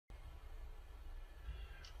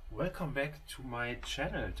Welcome back to my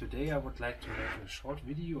channel. Today I would like to make a short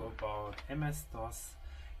video about MS DOS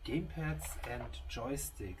gamepads and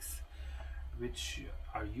joysticks which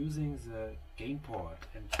are using the GamePort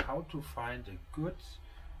and how to find a good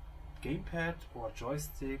gamepad or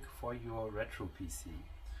joystick for your retro PC.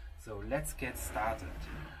 So let's get started.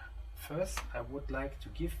 First I would like to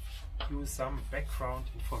give you some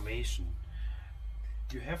background information.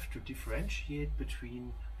 You have to differentiate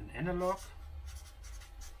between an analog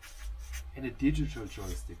and a digital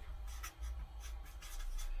joystick.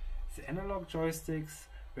 The analog joysticks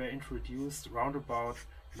were introduced around about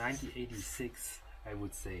 1986, I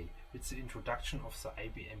would say, with the introduction of the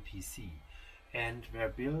IBM PC, and were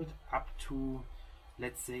built up to,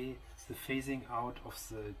 let's say, the phasing out of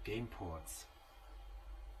the game ports.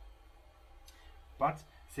 But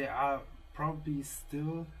there are probably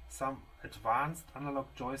still some advanced analog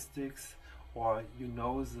joysticks, or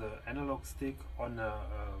the analog stick on a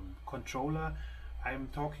controller. I'm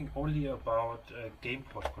talking only about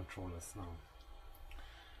GamePort controllers now.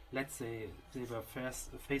 Let's say they were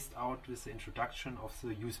phased out with the introduction of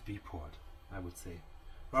the USB port, I would say,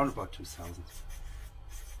 around about 2000.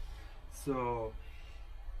 So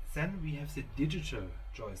then we have the digital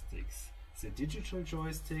joysticks. The digital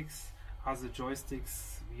joysticks are the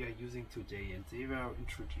joysticks we are using today, and they were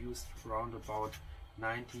introduced around about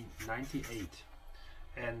 1998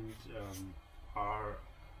 and are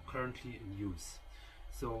currently in use.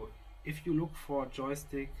 So if you look for a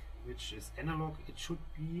joystick which is analog, it should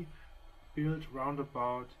be built around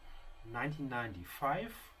about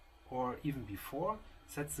 1995 or even before.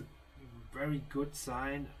 That's a very good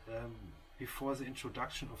sign before the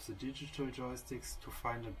introduction of the digital joysticks to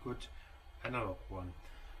find a good analog one.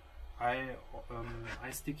 I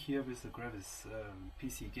stick here with the Gravis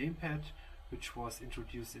PC GamePad, which was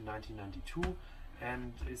introduced in 1992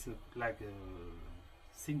 and is like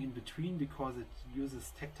a thing in between because it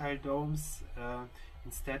uses tactile domes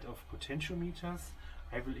instead of potentiometers.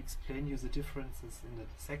 I will explain you the differences in a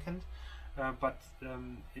second, but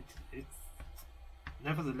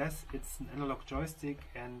nevertheless it's an analog joystick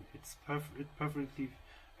and it's perfectly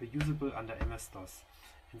usable under MS-DOS.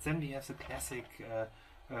 And then we have the classic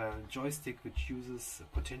joystick which uses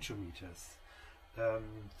potentiometers.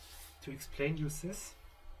 To explain you this,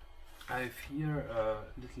 I have here a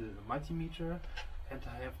little multimeter, and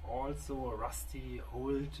I have also a rusty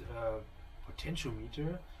old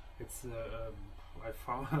potentiometer. It's I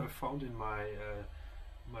found in my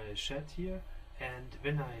shed here, and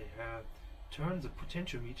when I turn the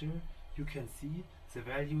potentiometer, you can see the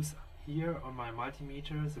values here on my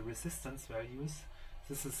multimeter, the resistance values.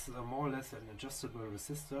 This is more or less an adjustable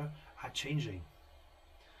resistor, are changing.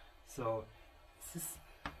 So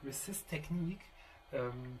this technique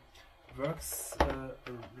works a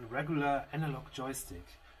regular analog joystick.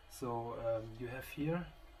 So you have here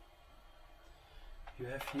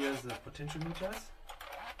the potentiometers.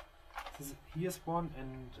 Here's one,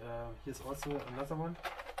 and here's also another one.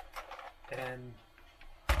 And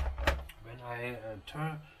when I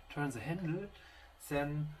turn the handle,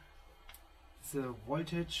 then the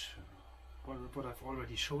voltage, what I've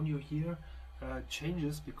already shown you here,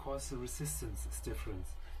 changes because the resistance is different.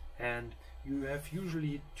 And you have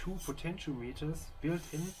usually two potentiometers built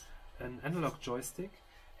in an analog joystick,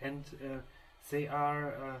 and they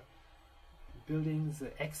are building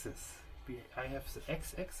the axis. I have the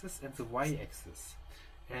x-axis and the y-axis,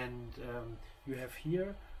 and you have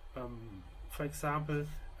here, for example,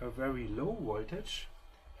 a very low voltage,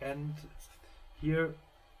 and here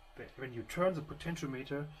when you turn the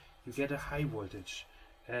potentiometer you get a high voltage,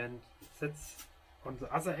 and that's on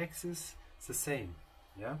the other axis the same.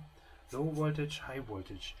 Yeah, low voltage, high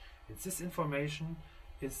voltage, and this information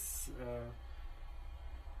is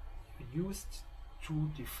used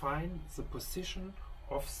to define the position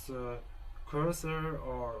of the cursor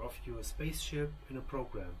or of your spaceship in a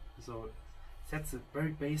program. So that's a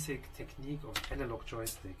very basic technique of analog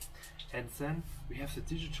joystick. And then we have the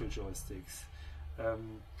digital joysticks.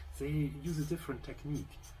 They use a different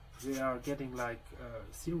technique. They are getting like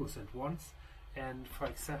zeros and ones. And for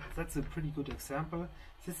example, that's a pretty good example.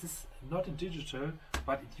 This is not a digital,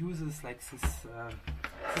 but it uses like this.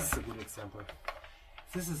 This is a good example.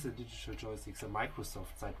 This is a digital joystick, the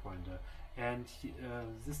Microsoft Sidewinder, and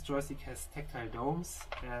this joystick has tactile domes.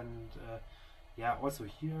 And yeah, also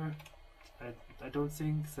here, I don't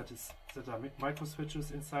think that are micro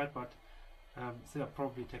switches inside, but they are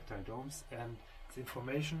probably tactile domes. And the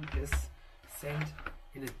information is sent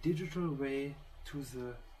in a digital way to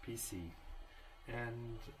the PC.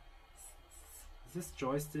 And these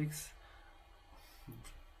joysticks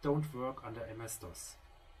don't work under MS-DOS.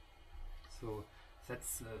 So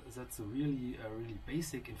That's a really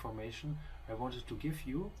basic information I wanted to give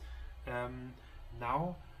you.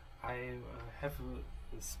 Now I have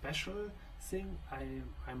a special thing.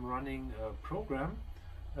 I'm running a program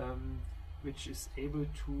which is able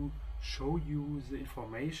to show you the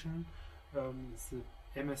information the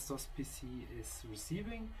MS DOS PC is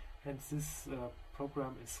receiving, and this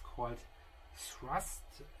program is called Thrust,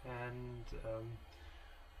 and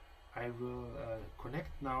I will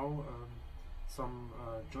connect now some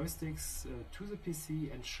joysticks to the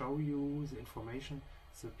PC and show you the information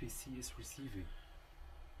the PC is receiving.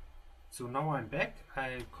 So now I'm back.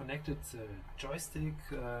 I connected the joystick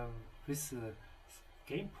with the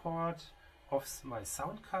GamePort of my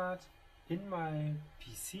sound card in my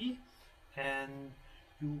PC, and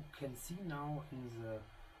you can see now in the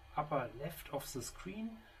upper left of the screen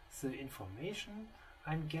the information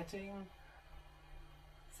I'm getting.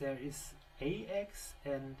 There is AX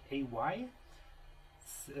and AY.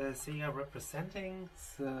 They are representing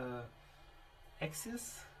the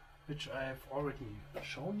axis which I have already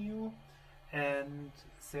shown you, and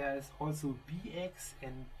there is also BX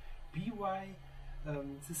and BY.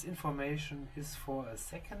 This information is for a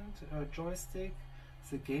second joystick.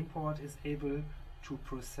 The GamePort is able to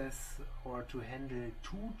process or to handle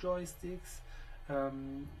two joysticks.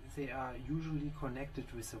 They are usually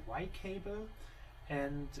connected with a Y cable,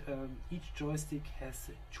 and each joystick has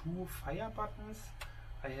two fire buttons.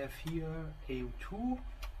 I have here A2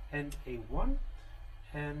 and A1,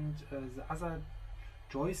 and the other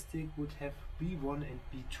joystick would have B1 and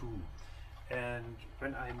B2. And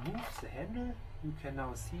when I move the handle, you can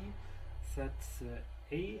now see that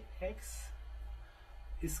the AX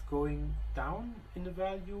is going down in the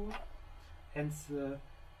value, and the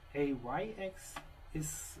AYX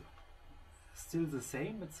is still the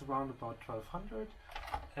same. It's around about 1200.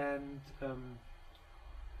 And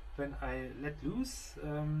when I let loose,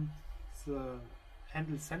 the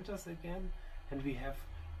handle centers again, and we have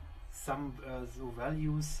some the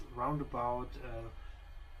values round about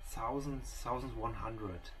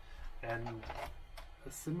 1100. And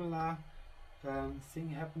a similar thing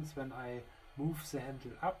happens when I move the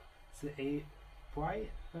handle up. The AY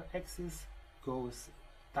axis goes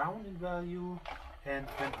down in value, and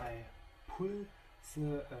when I pull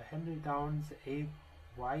the handle down, the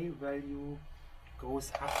AY value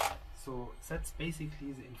goes up. So that's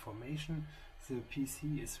basically the information the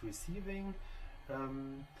PC is receiving.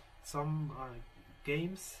 Some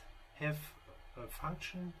games have a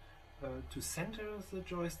function to center the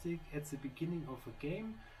joystick at the beginning of a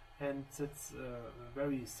game, and that's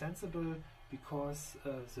very sensible, because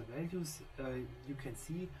the values you can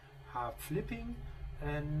see are flipping,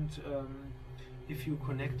 and if you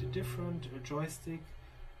connect a different joystick,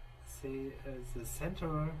 say the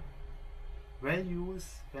center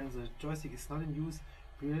values when the joystick is not in use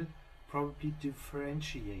will probably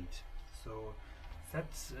differentiate. So that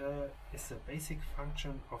is a basic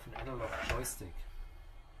function of an analog joystick.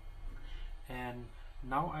 And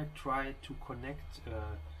now I try to connect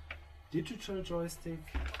a digital joystick.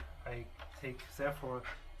 I take therefore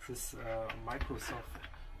this Microsoft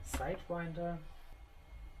Sidewinder.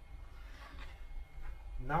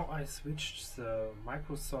 Now I switched the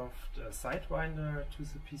Microsoft Sidewinder to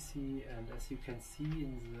the PC, and as you can see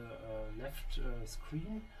in the left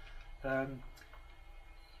screen, I'm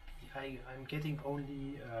getting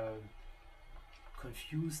only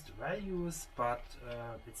confused values, but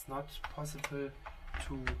it's not possible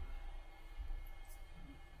to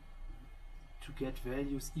get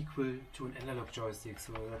values equal to an analog joystick.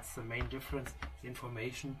 So that's the main difference. The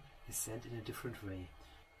information is sent in a different way.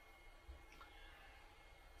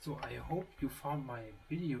 So I hope you found my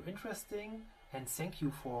video interesting, and thank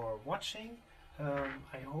you for watching.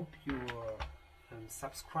 I hope you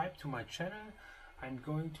subscribe to my channel. I'm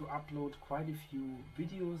going to upload quite a few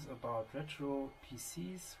videos about retro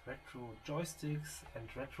PCs, retro joysticks, and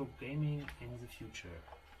retro gaming in the future.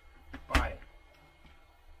 Bye!